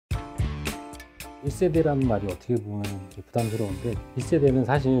1세대라는 말이 어떻게 보면 부담스러운데 1세대는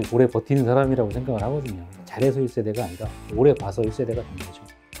사실 오래 버티는 사람이라고 생각을 하거든요. 잘해서 1세대가 아니라 오래 봐서 1세대가 된 거죠.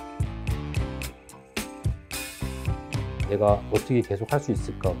 내가 어떻게 계속 할 수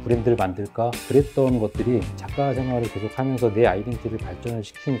있을까, 브랜드를 만들까 그랬던 것들이 작가 생활을 계속 하면서 내 아이덴티티를 발전을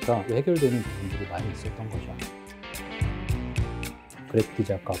시키니까 해결되는 부분들이 많이 있었던 거죠. 그래피티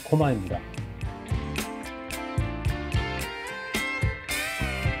작가 코마입니다.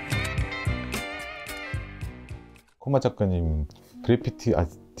 코마 작가님, 그래피티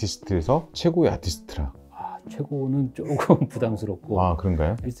아티스트에서 최고의 아티스트라. 최고는 조금 부담스럽고.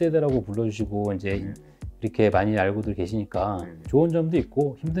 그런가요? 1세대라고 불러주시고 이제 이렇게 많이 알고들 계시니까 좋은 점도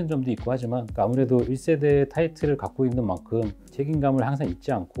있고 힘든 점도 있고 하지만 아무래도 1세대 타이틀을 갖고 있는 만큼 책임감을 항상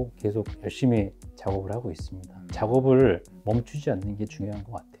잊지 않고 계속 열심히 작업을 하고 있습니다. 작업을 멈추지 않는 게 중요한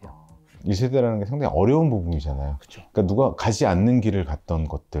것 같아요. 2세대라는 게 상당히 어려운 부분이잖아요. 그쵸. 그러니까 누가 가지 않는 길을 갔던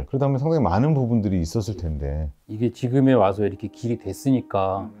것들, 그러다 보면 상당히 많은 부분들이 있었을 텐데 이게 지금에 와서 이렇게 길이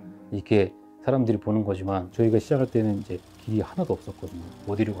됐으니까 이렇게 사람들이 보는 거지만 저희가 시작할 때는 이제 길이 하나도 없었거든요.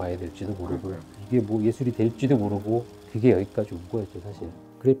 어디로 가야 될지도 모르고 이게 뭐 예술이 될지도 모르고 그게 여기까지 온 거였죠 사실.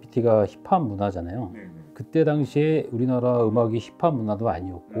 그래피티가 힙합 문화잖아요. 그때 당시에 우리나라 음악이 힙합 문화도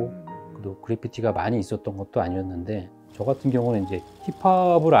아니었고 또 그래피티가 많이 있었던 것도 아니었는데 저 같은 경우는 이제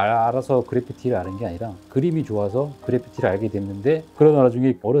힙합을 알아서 그래피티를 아는 게 아니라 그림이 좋아서 그래피티를 알게 됐는데 그러나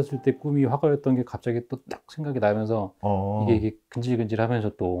나중에 어렸을 때 꿈이 화가였던 게 갑자기 또 딱 생각이 나면서 이게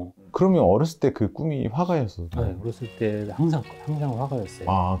근질근질하면서 또. 그러면 어렸을 때 그 꿈이 화가였어요? 네, 어렸을 때 항상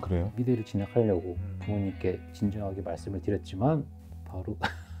화가였어요. 그래요? 미대를 진학하려고 부모님께 진정하게 말씀을 드렸지만 바로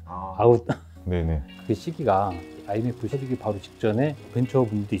아웃. 네네. 그 시기가 IMF 시기 바로 직전에 벤처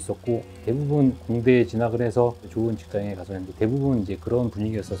분도 있었고 대부분 공대에 진학을 해서 좋은 직장에 가서 했는데 대부분 이제 그런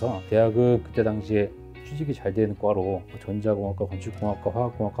분위기였어서 대학을 그때 당시에 취직이 잘 되는 과로 전자공학과, 건축공학과,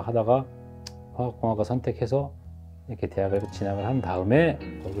 화학공학과 하다가 화학공학과 선택해서 이렇게 대학을 진학을 한 다음에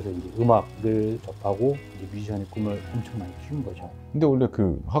거기서 이제 음악을 접하고 이제 뮤지션의 꿈을 엄청 많이 키운 거죠. 근데 원래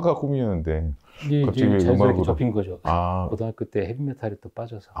그 화가 꿈이었는데 갑자기 자연스럽게 접힌 거죠. 고등학교 때 헤비메탈에 또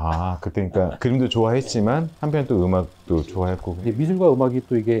빠져서. 그때 그러니까 그림도 좋아했지만 한편 또 음악도 좋아했고. 근데 미술과 음악이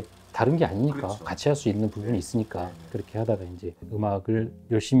또 이게 다른 게 아니니까 같이 할 수 있는 부분이 있으니까 그렇게 하다가 이제 음악을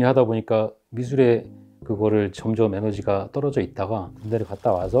열심히 하다 보니까 미술에 그거를 점점 에너지가 떨어져 있다가 군대를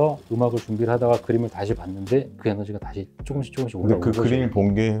갔다 와서 음악을 준비를 하다가 그림을 다시 봤는데 그 에너지가 다시 조금씩 올라오는 거죠. 그 그림을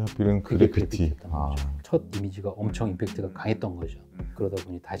본 게 하필은 그래피티. 첫 이미지가 엄청 임팩트가 강했던 거죠. 그러다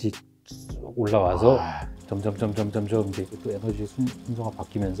보니 다시 올라와서 점점 이제 또 에너지 순서가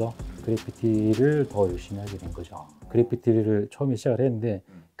바뀌면서 그래피티를 더 열심히 하게 된 거죠. 그래피티를 처음에 시작을 했는데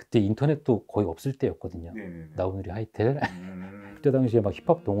그때 인터넷도 거의 없을 때였거든요. 나우누리 하이텔. 그때 당시에 막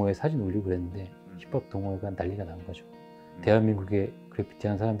힙합 동호회 사진 올리고 그랬는데 힙합 동호회가 난리가 난 거죠. 대한민국에 그래피티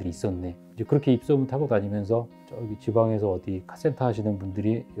하는 사람들이 있었네. 이제 그렇게 입소문 타고 다니면서 저기 지방에서 어디 카센터 하시는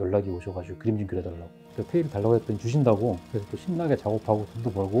분들이 연락이 오셔가지고 그림 좀 그려달라고. 페이를 달라고 했더니 주신다고. 그래서 또 신나게 작업하고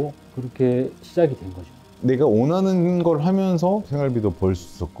돈도 벌고 그렇게 시작이 된 거죠. 내가 원하는 걸 하면서 생활비도 벌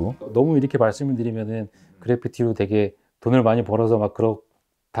수 있었고. 너무 이렇게 말씀을 드리면은 그래피티로 되게 돈을 많이 벌어서 막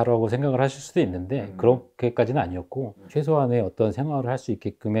그렇다라고 생각을 하실 수도 있는데 그렇게까지는 아니었고 최소한의 어떤 생활을 할 수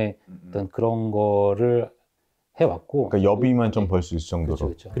있게끔의 어떤 그런 거를 해왔고. 그러니까 여비만 좀 벌 수 있을 정도로.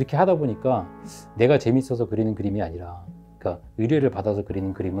 그렇죠. 그렇게 하다 보니까 내가 재밌어서 그리는 그림이 아니라 그러니까 의뢰를 받아서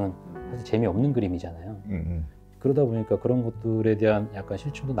그리는 그림은 사실 재미없는 그림이잖아요. 그러다 보니까 그런 것들에 대한 약간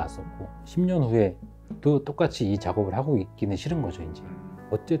실증도 났었고 10년 후에 또 똑같이 이 작업을 하고 있기는 싫은 거죠. 이제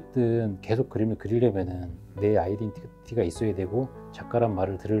어쨌든 계속 그림을 그리려면은 내 아이덴티티가 있어야 되고 작가란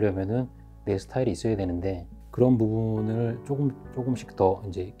말을 들으려면은 내 스타일이 있어야 되는데 그런 부분을 조금씩 더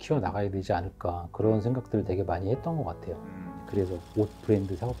이제 키워 나가야 되지 않을까 그런 생각들을 되게 많이 했던 것 같아요. 그래서 옷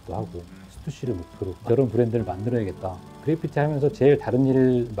브랜드 작업도 하고 스투시를 목표로 저런 브랜드를 만들어야겠다. 그래피티 하면서 제일 다른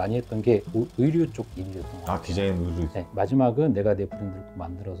일을 많이 했던 게 의류 쪽 일이었던 것 같아요. 디자인 의류. 네, 마지막은 내가 내 브랜드를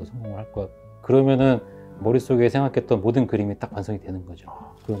만들어서 성공을 할 거야. 그러면은 머릿속에 생각했던 모든 그림이 딱 완성이 되는 거죠.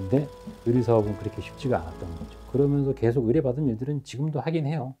 그런데 의류 사업은 그렇게 쉽지가 않았던 거죠. 그러면서 계속 의뢰받은 일들은 지금도 하긴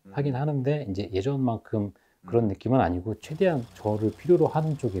해요. 하긴 하는데 이제 예전만큼 그런 느낌은 아니고 최대한 저를 필요로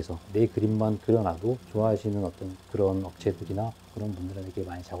하는 쪽에서 내 그림만 그려놔도 좋아하시는 어떤 그런 업체들이나 그런 분들에게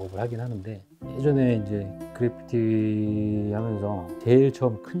많이 작업을 하긴 하는데 예전에 이제 그래피티 하면서 제일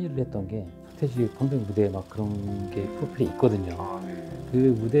처음 큰 일을 했던 게 서태지 컴백 무대 막 그런 게 프로필이 있거든요. 그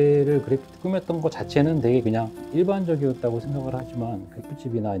무대를 그래피티 꾸몄던 것 자체는 되게 그냥 일반적이었다고 생각을 하지만 그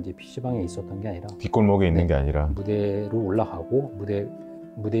이제 PC방에 있었던 게 아니라 뒷골목에 있는 게 아니라 무대로 올라가고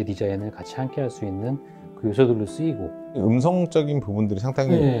무대 디자인을 같이 함께 할 수 있는 그 요소들로 쓰이고 음성적인 부분들이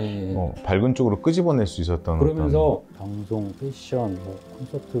상당히 밝은 쪽으로 끄집어낼 수 있었던 그러면서 방송, 패션, 뭐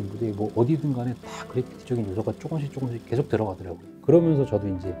콘서트, 무대 뭐 어디든 간에 다 그래피티적인 요소가 조금씩 계속 들어가더라고요. 그러면서 저도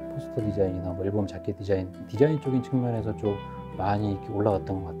이제 포스터 디자인이나 뭐 앨범 자켓 디자인적인 측면에서 좀 많이 이렇게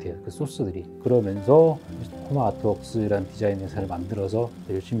올라갔던 것 같아요. 그 소스들이. 그러면서 코마 아트웍스라는 디자인 회사를 만들어서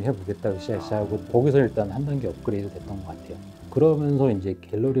열심히 해보겠다고 시작하고 거기서 일단 한 단계 업그레이드 됐던 것 같아요. 그러면서 이제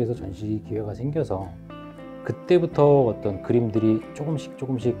갤러리에서 전시 기회가 생겨서 그때부터 어떤 그림들이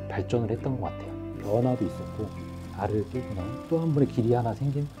조금씩 발전을 했던 것 같아요. 변화도 있었고 알을 끼고 나면 또 한 번의 길이 하나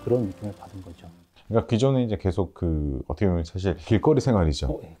생긴 그런 느낌을 받은 거죠. 그러니까 기존에 이제 계속 그 어떻게 보면 사실 길거리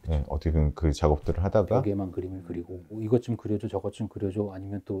생활이죠. 네, 네, 어떻게 보면 그 작업들을 하다가 벽에만 그림을 그리고 뭐 이것 좀 그려줘 저것 좀 그려줘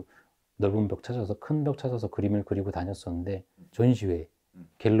아니면 또 넓은 벽 찾아서 큰 벽 찾아서 그림을 그리고 다녔었는데 전시회,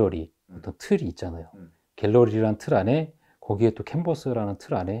 갤러리 어떤 틀이 있잖아요. 갤러리라는 틀 안에 거기에 또 캔버스라는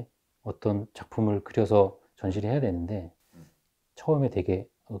틀 안에 어떤 작품을 그려서 전시를 해야 되는데 처음에 되게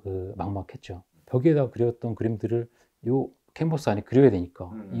막막했죠. 벽에다 그렸던 그림들을 요 캔버스 안에 그려야 되니까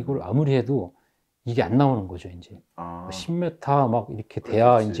이걸 아무리 해도 이게 안 나오는 거죠. 이제 10m 막 이렇게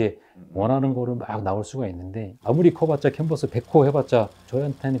돼야 그렇지. 이제 원하는 거를 막 나올 수가 있는데 아무리 커봤자 캔버스 100호 해봤자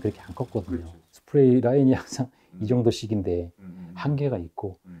저희한테는 그렇게 안 컸거든요. 그렇지. 스프레이 라인이 항상 이 정도씩인데 한계가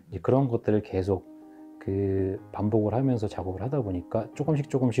있고 이제 그런 것들을 계속 반복을 하면서 작업을 하다 보니까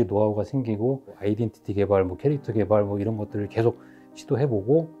조금씩 노하우가 생기고 아이덴티티 개발, 뭐 캐릭터 개발 뭐 이런 것들을 계속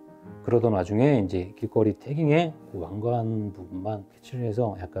시도해보고 그러던 와중에 이제 길거리 태깅에 그 왕관 부분만 캐치를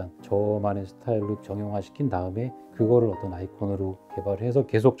해서 약간 저만의 스타일로 정형화시킨 다음에 그거를 어떤 아이콘으로 개발을 해서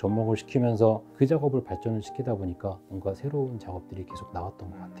계속 접목을 시키면서 그 작업을 발전을 시키다 보니까 뭔가 새로운 작업들이 계속 나왔던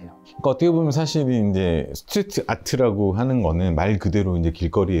것 같아요. 그러니까 어떻게 보면 사실 이제 스트리트 아트라고 하는 거는 말 그대로 이제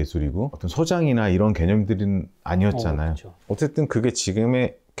길거리 예술이고 어떤 소장이나 이런 개념들은 아니었잖아요. 그렇죠. 어쨌든 그게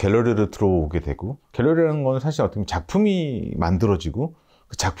지금의 갤러리로 들어오게 되고 갤러리라는 건 사실 어떻게 보면 작품이 만들어지고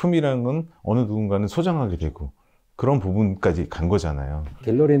그 작품이라는 건 어느 누군가는 소장하게 되고 그런 부분까지 간 거잖아요.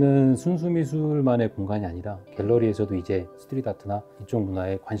 갤러리는 순수 미술만의 공간이 아니라 갤러리에서도 이제 스트리트 아트나 이쪽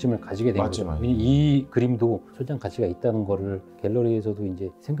문화에 관심을 가지게 된 거죠. 이 그림도 소장 가치가 있다는 거를 갤러리에서도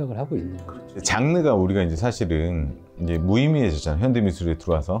이제 생각을 하고 있는 거죠. 장르가 우리가 이제 사실은 이제 무의미해졌잖아요. 현대 미술에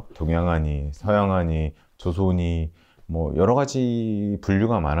들어와서 동양아니, 서양아니, 조선이 뭐 여러 가지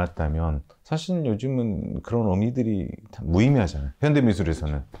분류가 많았다면 사실 요즘은 그런 의미들이 다 무의미하잖아요. 현대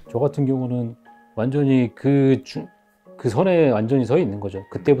미술에서는. 저 같은 경우는 완전히 그 선에 완전히 서 있는 거죠.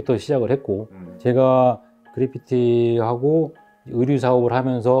 그때부터 시작을 했고 제가 그래피티하고 의류 사업을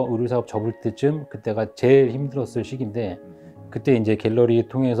하면서 의류 사업 접을 때쯤 그때가 제일 힘들었을 시기인데 그때 이제 갤러리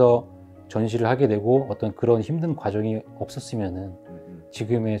통해서 전시를 하게 되고 어떤 그런 힘든 과정이 없었으면은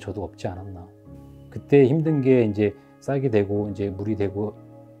지금의 저도 없지 않았나. 그때 힘든 게 이제 쌓이게 되고 이제 물이 되고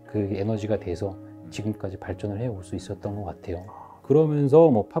그 에너지가 돼서 지금까지 발전을 해올 수 있었던 것 같아요. 그러면서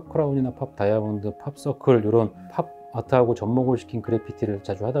뭐 팝크라운이나 팝 다이아몬드, 팝 서클 이런 팝 아트하고 접목을 시킨 그래피티를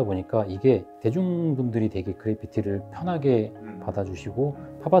자주 하다 보니까 이게 대중분들이 되게 그래피티를 편하게 받아주시고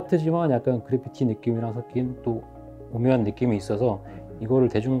팝아트지만 약간 그래피티 느낌이랑 섞인 또 오묘한 느낌이 있어서 이거를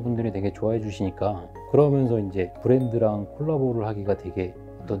대중분들이 되게 좋아해 주시니까 그러면서 이제 브랜드랑 콜라보를 하기가 되게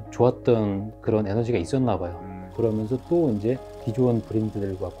어떤 좋았던 그런 에너지가 있었나 봐요. 그러면서 또 이제 기존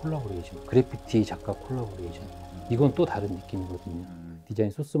브랜드들과 콜라보레이션, 그래피티 작가 콜라보레이션 이건 또 다른 느낌이거든요. 디자인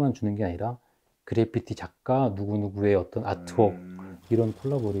소스만 주는 게 아니라 그래피티 작가 누구누구의 어떤 아트웍 이런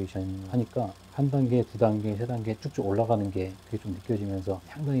콜라보레이션 하니까 한 단계, 두 단계, 세 단계 쭉쭉 올라가는 게 그게 좀 느껴지면서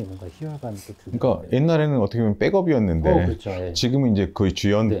상당히 뭔가 희열감이 또 들고. 그러니까 옛날에는 어떻게 보면 백업이었는데 그렇죠. 예. 지금은 이제 거의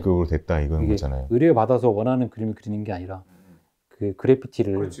주연급으로 됐다 이건 거잖아요. 의뢰 받아서 원하는 그림을 그리는 게 아니라 그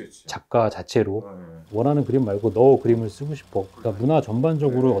그래피티를 그렇지. 작가 자체로 원하는 그림 말고 너 그림을 쓰고 싶어. 그러니까 문화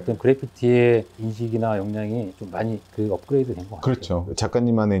전반적으로 어떤 그래피티의 인식이나 역량이 좀 많이 그 업그레이드 된 것 같아요. 그렇죠.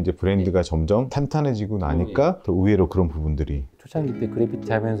 작가님만의 이제 브랜드가 점점 탄탄해지고 나니까 더 의외로 그런 부분들이. 초창기 때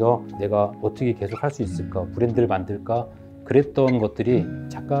그래피티 하면서 내가 어떻게 계속 할 수 있을까, 브랜드를 만들까 그랬던 것들이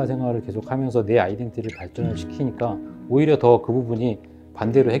작가 생활을 계속하면서 내 아이덴티티를 발전을 시키니까 오히려 더 그 부분이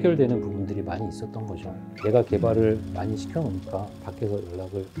반대로 해결되는 부분들이 많이 있었던 거죠. 내가 개발을 많이 시켜놓으니까 밖에서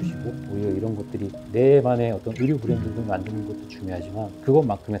연락을 주시고 오히려 이런 것들이 내만의 어떤 의류 브랜드를 만드는 것도 중요하지만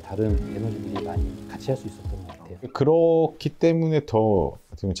그것만큼의 다른 에너지들이 많이 같이 할 수 있었던 것 같아요. 그렇기 때문에 더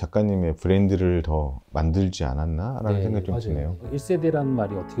작가님의 브랜드를 더 만들지 않았나라는 생각이 좀 드네요. 1세대라는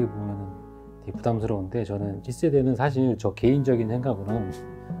말이 어떻게 보면 되게 부담스러운데 저는 1세대는 사실 저 개인적인 생각으로는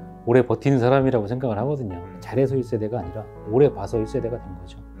오래 버티는 사람이라고 생각을 하거든요. 잘해서 1세대가 아니라 오래 봐서 1세대가 된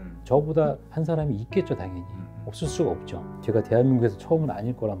거죠. 저보다 한 사람이 있겠죠, 당연히. 없을 수가 없죠. 제가 대한민국에서 처음은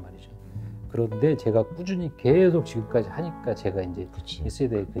아닐 거란 말이죠. 그런데 제가 꾸준히 계속 지금까지 하니까 제가 이제 그치.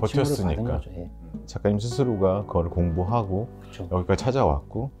 S세대의 그 칭호를 받은 거죠. 예. 작가님 스스로가 그걸 공부하고 그쵸. 여기까지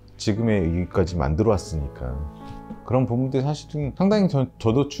찾아왔고 지금의 여기까지 만들어 왔으니까 그런 부분들이 사실은 상당히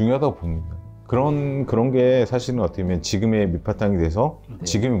저도 중요하다고 봅니다. 그런 게 사실은 어떻게 보면 지금의 밑바탕이 돼서 네.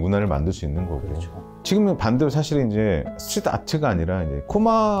 지금의 문화를 만들 수 있는 거고 그렇죠. 지금은 반대로 사실은 이제 스트리트 아트가 아니라 이제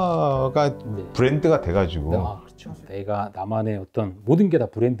코마가 네. 브랜드가 돼가지고 그렇죠. 내가 나만의 어떤 모든 게 다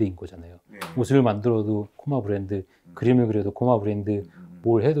브랜드인 거잖아요. 옷을 만들어도 코마 브랜드, 그림을 그려도 코마 브랜드,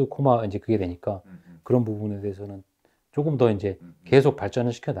 뭘 해도 코마 이제 그게 되니까 그런 부분에 대해서는 조금 더 이제 계속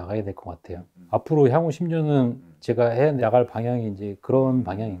발전을 시켜 나가야 될 것 같아요. 앞으로 향후 10년은 제가 해 나갈 방향이 이제 그런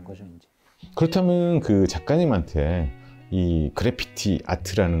방향인 거죠. 이제. 그렇다면 그 작가님한테 이 그래피티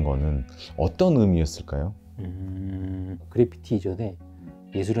아트라는 거는 어떤 의미였을까요? 그래피티 이전에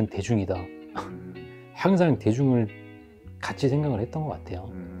예술은 대중이다. 항상 대중을 같이 생각을 했던 것 같아요.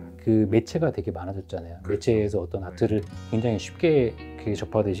 그 매체가 되게 많아졌잖아요. 매체에서 어떤 아트를 굉장히 쉽게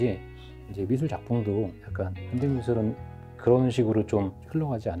접하듯이 이제 미술 작품도 약간 현대미술은 그런 식으로 좀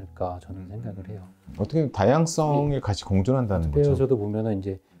흘러가지 않을까 저는 생각을 해요. 어떻게 다양성이 같이 공존한다는 거죠? 아트페어에서도 보면은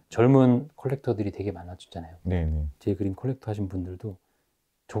이제 젊은 컬렉터들이 되게 많아졌잖아요. 네네. 제 그림 컬렉터 하신 분들도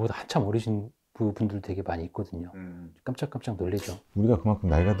저보다 한참 어리신 분들 되게 많이 있거든요. 깜짝깜짝 놀라죠. 우리가 그만큼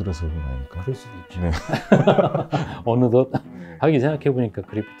나이가 들어서 그런 거 아닐까? 그럴 수도 있죠. 네. 어느덧 하긴 생각해보니까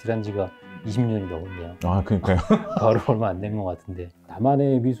그래피티를 한 지가 20년이 넘었네요. 아, 그러니까요. 바로 얼마 안 된 것 같은데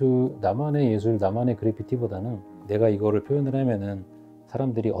나만의 미술, 나만의 예술, 나만의 그래피티보다는 내가 이거를 표현을 하면은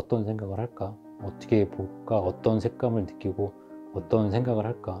사람들이 어떤 생각을 할까? 어떻게 볼까? 어떤 색감을 느끼고 어떤 생각을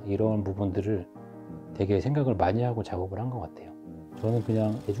할까? 이런 부분들을 되게 생각을 많이 하고 작업을 한 것 같아요. 저는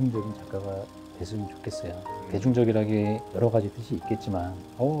그냥 대중적인 작가가 됐으면 좋겠어요. 대중적이라게 여러 가지 뜻이 있겠지만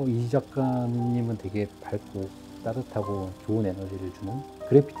이 작가님은 되게 밝고 따뜻하고 좋은 에너지를 주는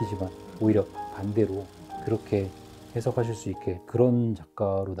그래피티지만 오히려 반대로 그렇게 해석하실 수 있게 그런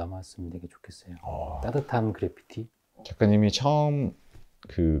작가로 남았으면 되게 좋겠어요. 따뜻한 그래피티. 작가님이 처음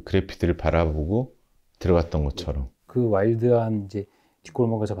그 그래피티를 바라보고 들어갔던 것처럼 그 와일드한 이제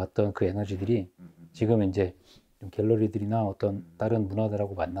뒷골목에서 봤던 그 에너지들이 지금 이제 좀 갤러리들이나 어떤 다른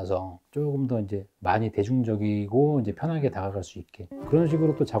문화들하고 만나서 조금 더 이제 많이 대중적이고 이제 편하게 다가갈 수 있게 그런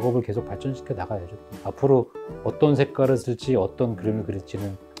식으로 또 작업을 계속 발전시켜 나가야죠. 앞으로 어떤 색깔을 쓸지 어떤 그림을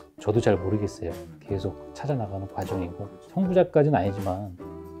그릴지는 저도 잘 모르겠어요. 계속 찾아 나가는 과정이고 선구자까지는 아니지만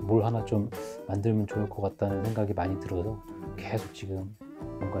뭘 하나 좀 만들면 좋을 것 같다는 생각이 많이 들어서 계속 지금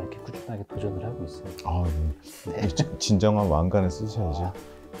뭔가 이렇게 꾸준하게 도전을 하고 있어요. 네. 진정한 왕관을 쓰셔야죠.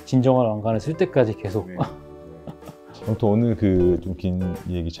 진정한 왕관을 쓸 때까지 계속. 네. 아무튼 오늘 그 좀 긴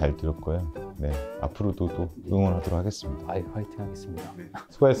얘기 잘 들었고요. 네, 앞으로도 또 응원하도록 하겠습니다. 화이팅 하겠습니다.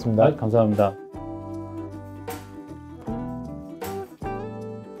 수고하셨습니다. 감사합니다.